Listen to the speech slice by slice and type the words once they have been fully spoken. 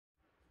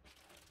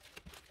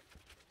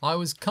I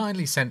was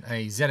kindly sent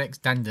a ZX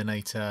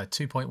Dandanator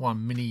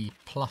 2.1 Mini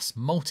Plus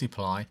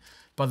Multiply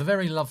by the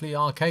very lovely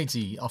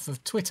Arcadesy off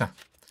of Twitter.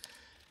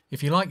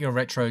 If you like your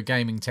retro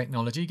gaming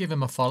technology, give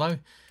him a follow.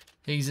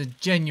 He's a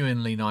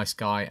genuinely nice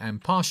guy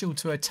and partial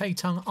to a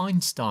Tatung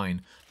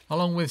Einstein,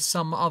 along with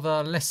some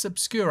other less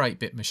obscure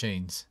 8-bit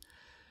machines.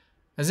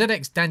 A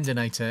ZX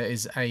Dandanator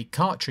is a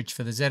cartridge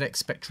for the ZX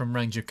Spectrum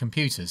range of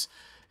computers.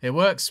 It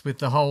works with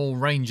the whole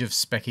range of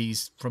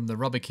speckies, from the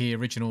rubber key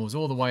originals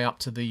all the way up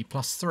to the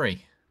Plus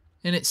 3.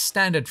 In its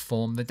standard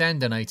form, the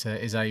Dandanator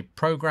is a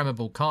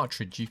programmable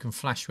cartridge you can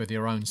flash with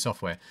your own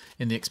software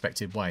in the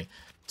expected way,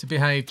 to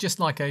behave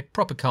just like a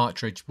proper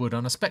cartridge would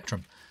on a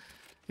Spectrum.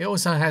 It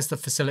also has the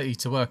facility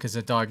to work as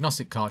a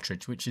diagnostic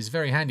cartridge, which is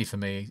very handy for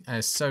me,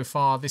 as so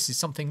far this is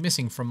something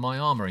missing from my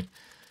armoury.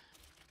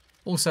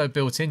 Also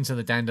built into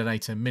the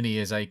Dandanator Mini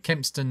is a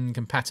Kempston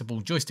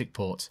compatible joystick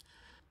port.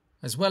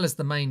 As well as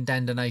the main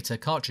Dandanator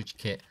cartridge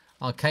kit,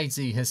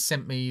 Arcadesy has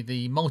sent me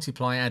the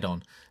Multiply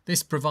add-on.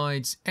 This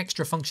provides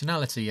extra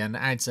functionality and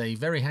adds a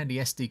very handy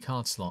SD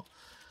card slot.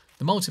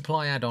 The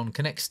Multiply add-on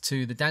connects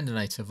to the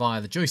Dandanator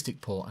via the joystick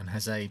port and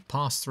has a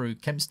pass-through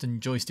Kempston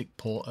joystick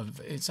port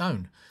of its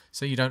own,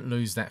 so you don't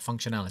lose that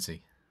functionality.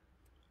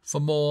 For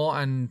more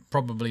and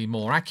probably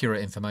more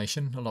accurate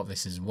information, a lot of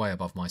this is way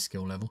above my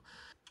skill level,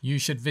 you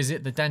should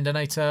visit the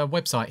Dandanator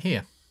website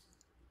here.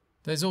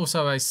 There's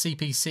also a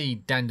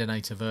CPC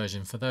Dandanator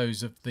version for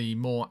those of the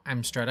more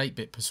Amstrad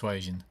 8-bit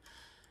persuasion.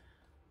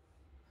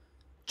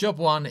 Job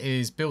 1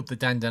 is build the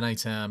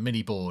Dandanator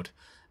Mini board,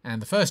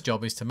 and the first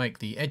job is to make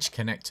the edge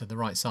connector the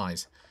right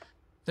size.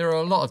 There are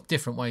a lot of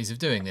different ways of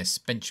doing this: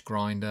 bench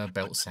grinder,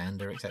 belt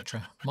sander,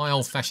 etc. My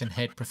old-fashioned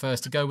head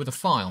prefers to go with a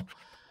file.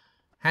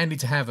 Handy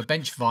to have a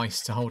bench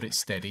vise to hold it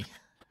steady,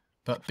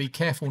 but be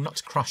careful not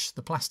to crush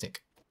the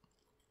plastic.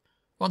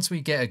 Once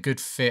we get a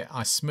good fit,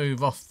 I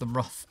smooth off the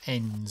rough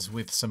ends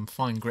with some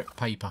fine grit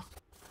paper.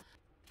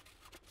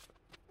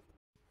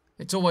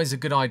 It's always a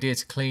good idea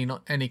to clean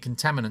any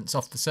contaminants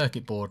off the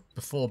circuit board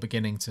before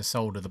beginning to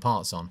solder the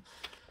parts on.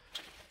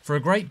 For a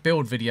great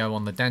build video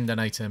on the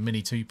Dandanator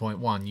Mini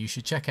 2.1, you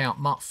should check out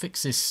Mark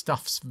Fixes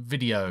Stuff's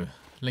video,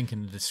 link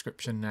in the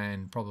description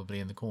and probably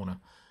in the corner.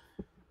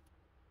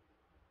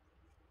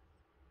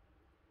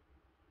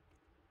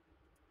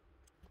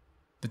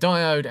 The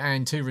diode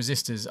and 2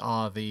 resistors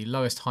are the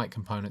lowest height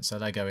components, so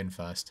they go in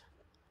first.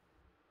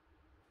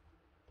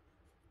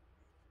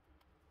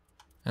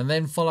 And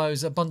then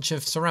follows a bunch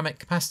of ceramic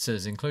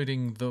capacitors,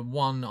 including the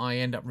one I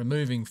end up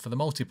removing for the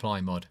Multiply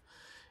mod.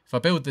 If I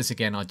build this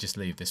again, I'd just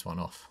leave this one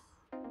off.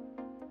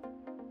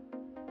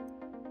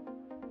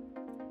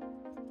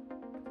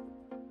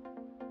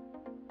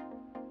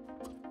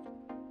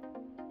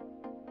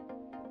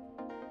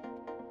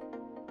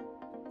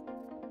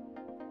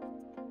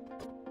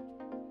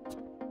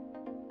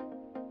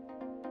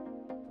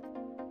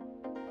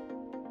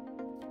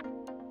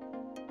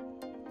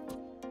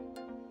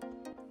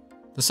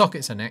 The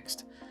sockets are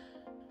next,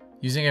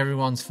 using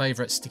everyone's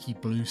favourite sticky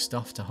blue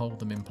stuff to hold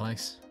them in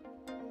place.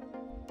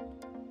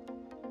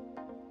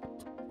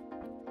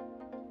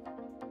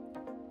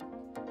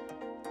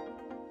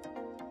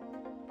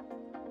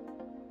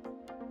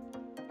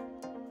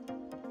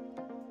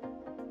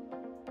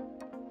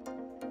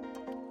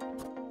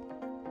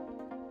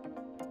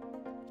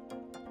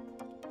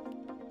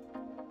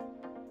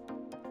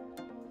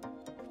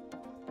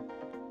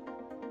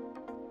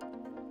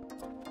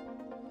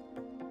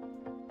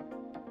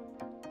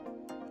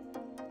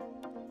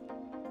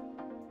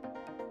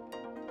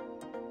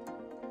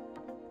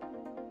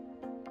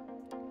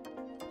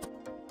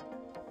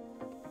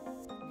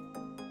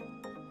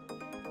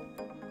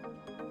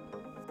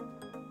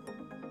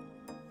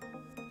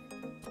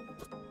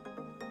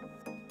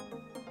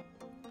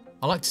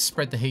 I like to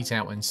spread the heat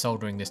out when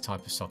soldering this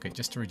type of socket,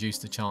 just to reduce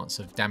the chance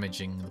of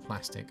damaging the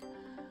plastic.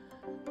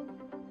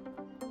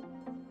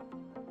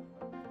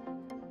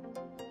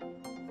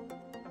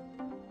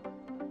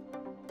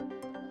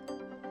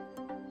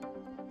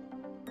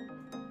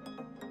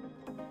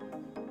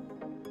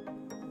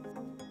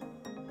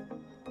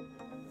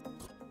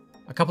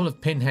 A couple of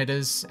pin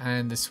headers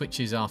and the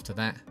switches after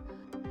that.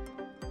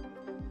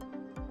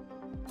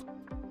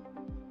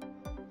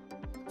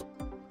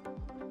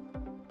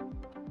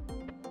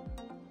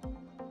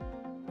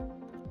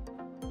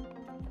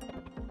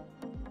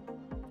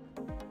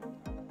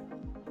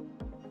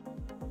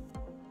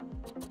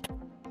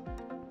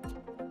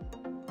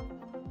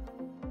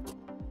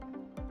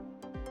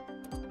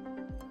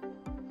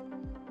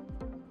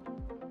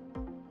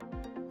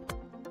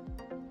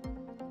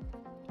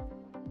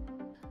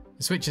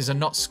 The switches are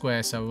not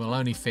square, so will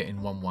only fit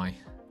in one way.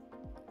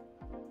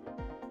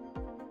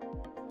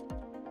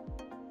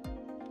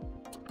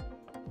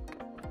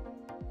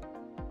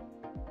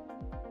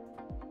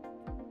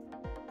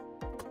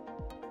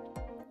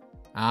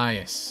 Ah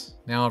yes,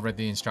 now I've read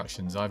the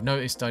instructions. I've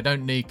noticed I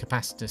don't need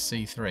capacitor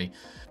C3.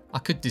 I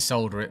could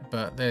desolder it,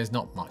 but there's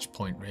not much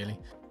point really,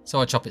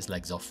 so I chop its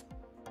legs off.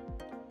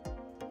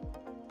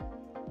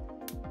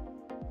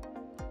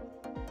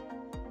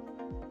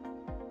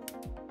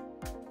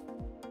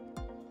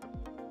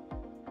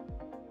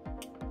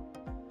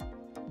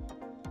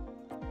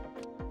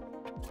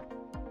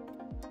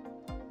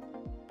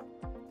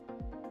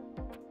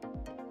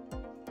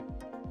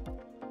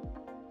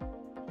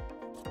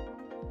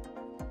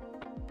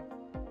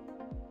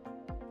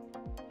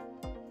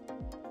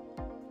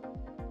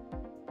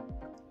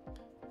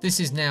 This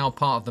is now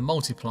part of the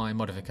Multiply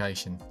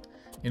modification.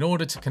 In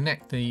order to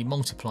connect the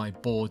Multiply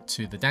board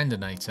to the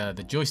Dandanator,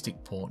 the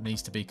joystick port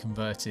needs to be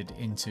converted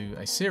into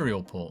a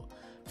serial port.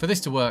 For this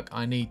to work,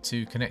 I need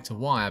to connect a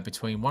wire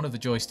between one of the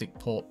joystick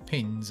port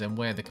pins and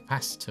where the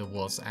capacitor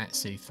was at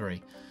C3.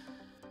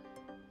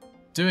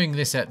 Doing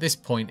this at this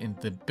point in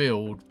the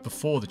build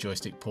before the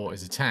joystick port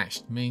is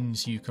attached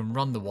means you can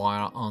run the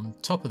wire on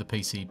top of the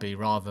PCB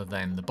rather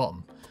than the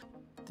bottom.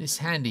 This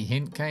handy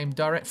hint came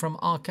direct from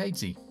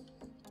Arcadesy.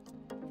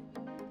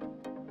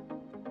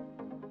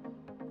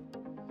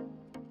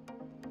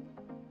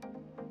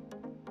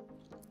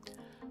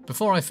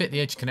 Before I fit the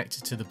edge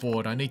connector to the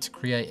board, I need to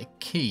create a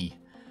key.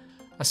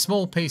 A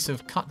small piece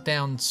of cut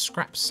down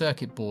scrap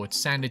circuit board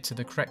sanded to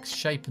the correct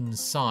shape and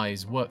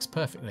size works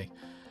perfectly.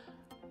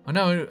 I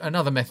know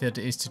another method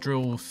is to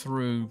drill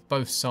through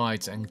both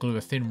sides and glue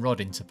a thin rod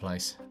into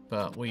place,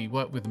 but we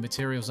work with the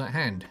materials at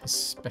hand,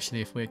 especially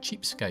if we're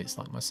cheapskates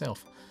like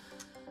myself.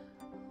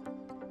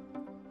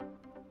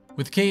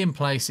 With the key in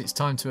place, it's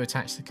time to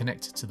attach the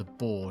connector to the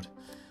board.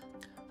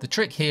 The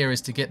trick here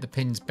is to get the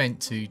pins bent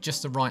to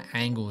just the right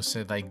angle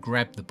so they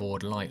grab the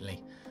board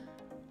lightly.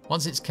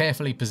 Once it's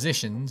carefully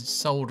positioned,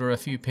 solder a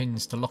few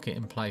pins to lock it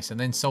in place and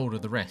then solder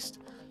the rest.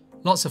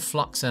 Lots of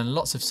flux and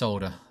lots of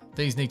solder.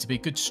 These need to be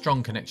good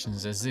strong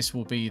connections as this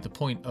will be the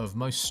point of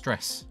most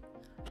stress.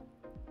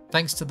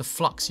 Thanks to the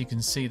flux, you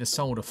can see the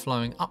solder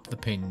flowing up the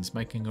pins,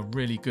 making a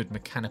really good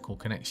mechanical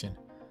connection.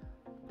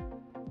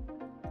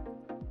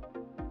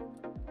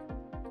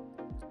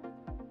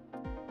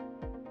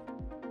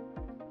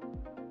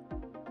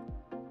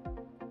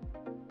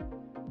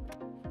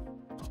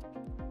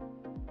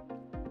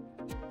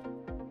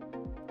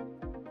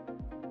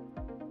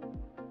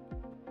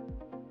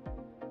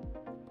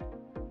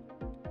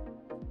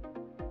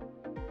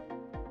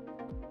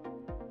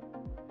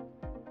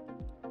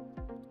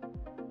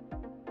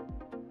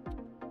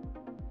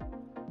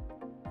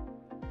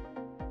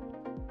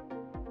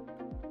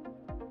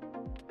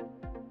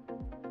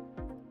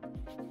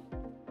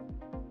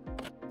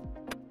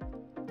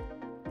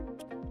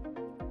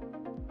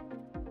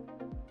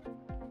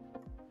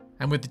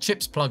 And with the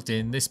chips plugged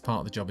in, this part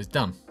of the job is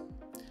done.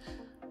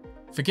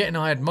 Forgetting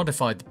I had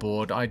modified the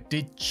board, I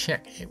did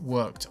check it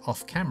worked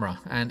off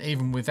camera, and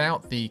even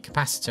without the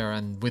capacitor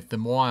and with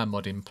the wire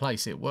mod in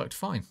place, it worked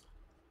fine.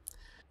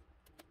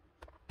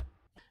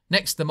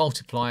 Next, the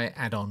Multiply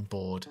add-on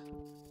board.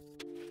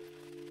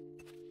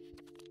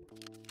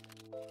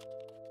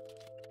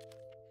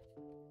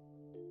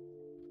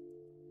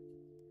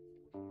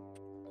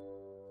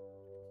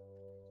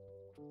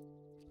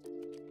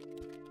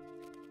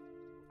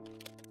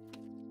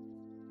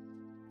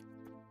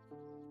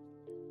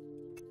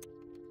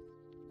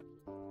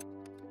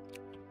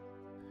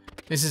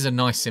 This is a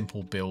nice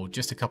simple build,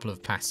 just a couple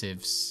of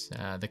passives,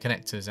 the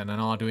connectors and an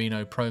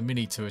Arduino Pro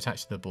Mini to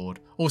attach to the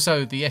board.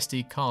 Also the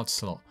SD card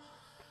slot.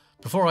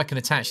 Before I can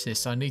attach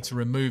this, I need to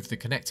remove the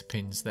connector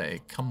pins that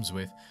it comes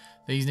with.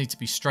 These need to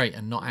be straight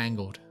and not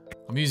angled.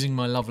 I'm using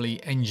my lovely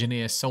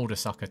Engineer solder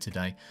sucker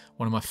today,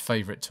 one of my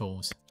favourite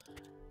tools.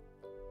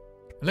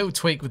 A little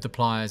tweak with the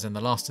pliers and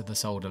the last of the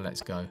solder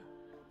lets go.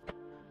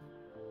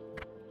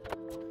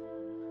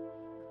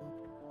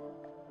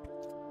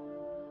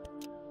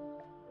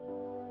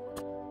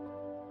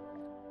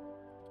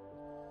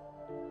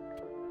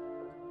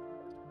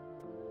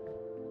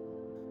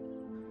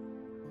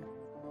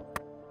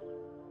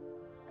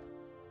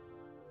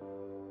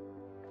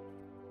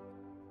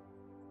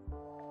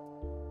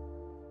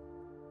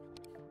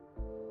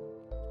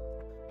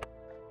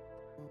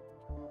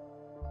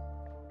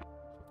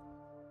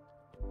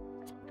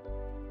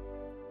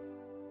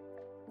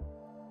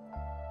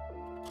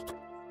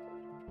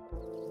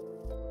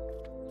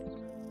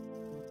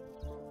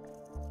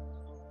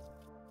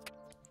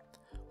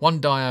 One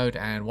diode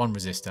and one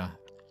resistor.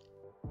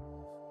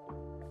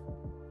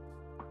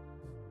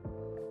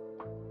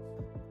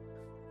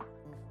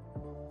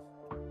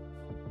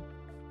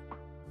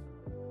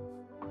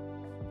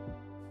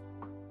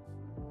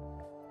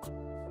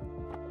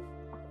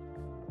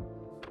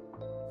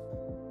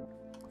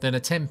 Then a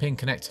 10-pin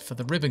connector for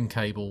the ribbon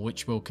cable,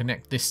 which will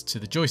connect this to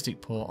the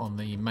joystick port on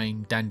the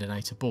main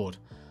Dandanator board.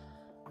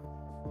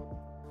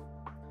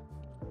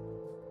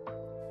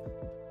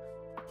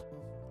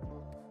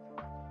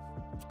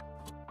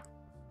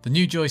 The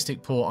new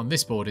joystick port on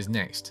this board is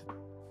next.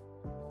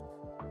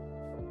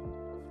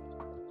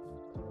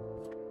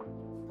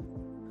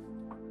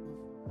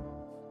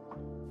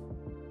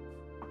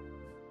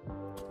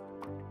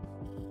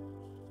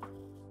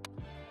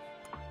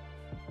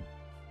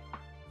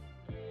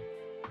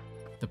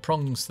 The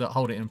prongs that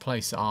hold it in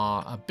place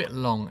are a bit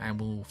long and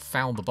will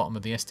foul the bottom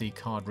of the SD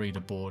card reader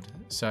board,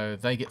 so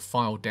they get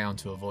filed down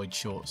to avoid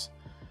shorts.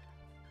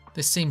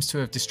 This seems to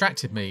have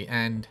distracted me,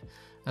 and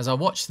as I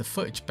watch the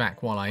footage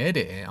back while I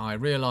edit it, I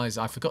realise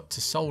I forgot to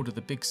solder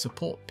the big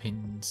support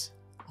pins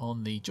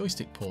on the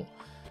joystick port.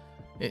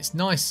 It's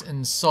nice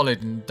and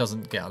solid and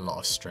doesn't get a lot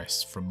of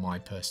stress from my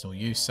personal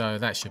use, so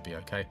that should be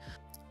okay.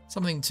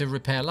 Something to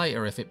repair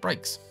later if it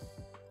breaks.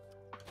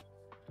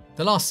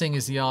 The last thing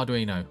is the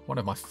Arduino, one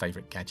of my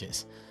favourite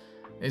gadgets.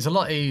 It's a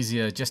lot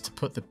easier just to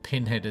put the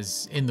pin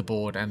headers in the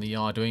board and the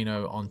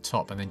Arduino on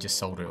top and then just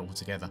solder it all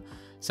together.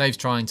 Saves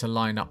trying to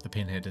line up the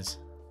pin headers.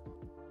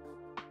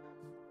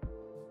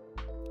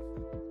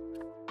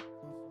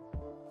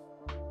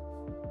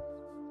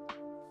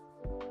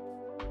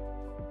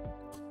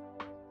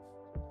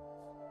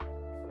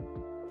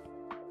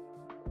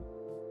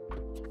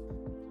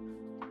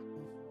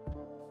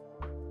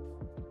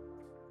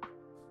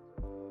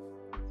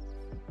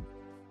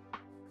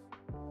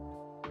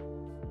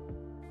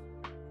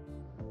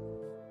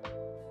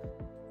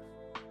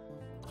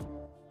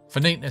 For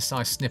neatness,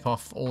 I snip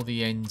off all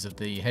the ends of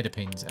the header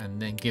pins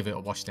and then give it a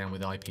wash down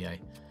with IPA.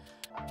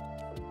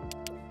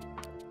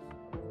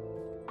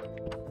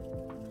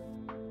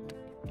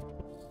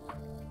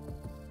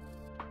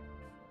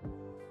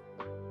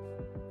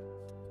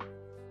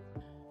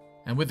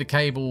 And with the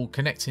cable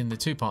connecting the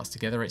two parts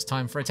together, it's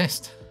time for a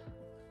test.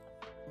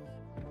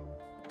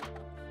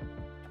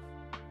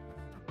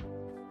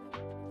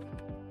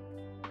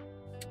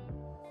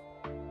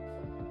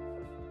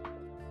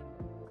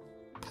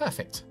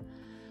 Perfect.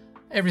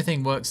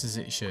 Everything works as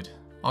it should.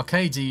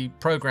 Arcadesy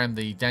programmed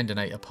the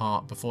Dandanator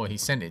part before he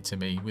sent it to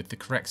me with the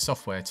correct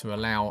software to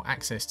allow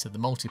access to the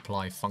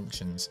multiply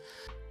functions.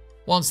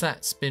 Once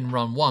that's been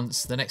run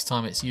once, the next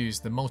time it's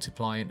used, the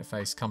multiply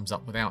interface comes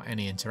up without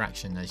any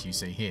interaction, as you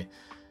see here.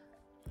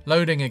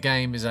 Loading a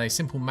game is a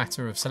simple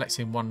matter of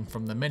selecting one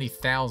from the many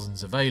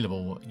thousands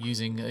available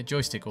using a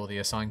joystick or the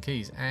assigned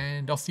keys,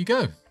 and off you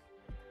go.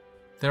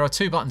 There are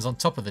two buttons on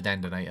top of the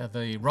Dandanator.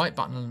 The right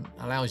button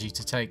allows you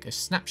to take a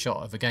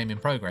snapshot of a game in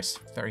progress,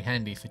 very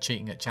handy for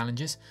cheating at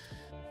challenges.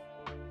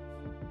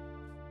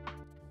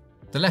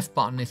 The left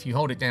button, if you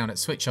hold it down at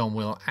switch on,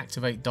 will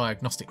activate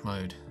diagnostic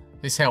mode.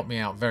 This helped me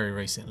out very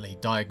recently,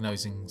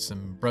 diagnosing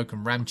some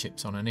broken RAM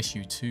chips on an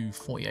issue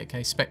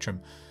 248K Spectrum,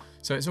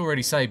 so it's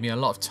already saved me a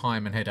lot of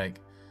time and headache.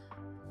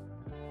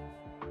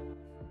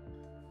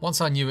 Once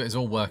I knew it was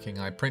all working,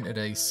 I printed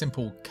a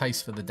simple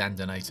case for the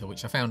Dandanator,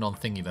 which I found on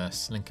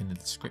Thingiverse, link in the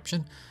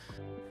description.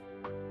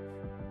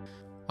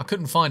 I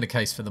couldn't find a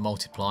case for the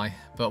Multiply,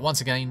 but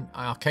once again,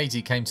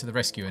 Arcadesy came to the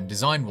rescue and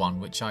designed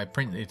one, which I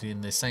printed in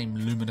the same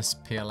luminous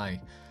PLA.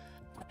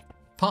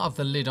 Part of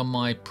the lid on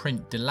my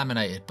print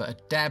delaminated, but a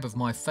dab of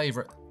my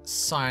favourite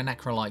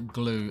cyanacrylite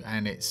glue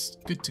and it's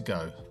good to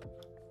go.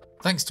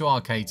 Thanks to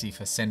Arcadesy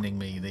for sending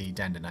me the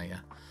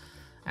Dandanator,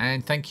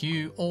 and thank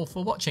you all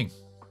for watching.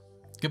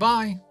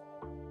 Goodbye!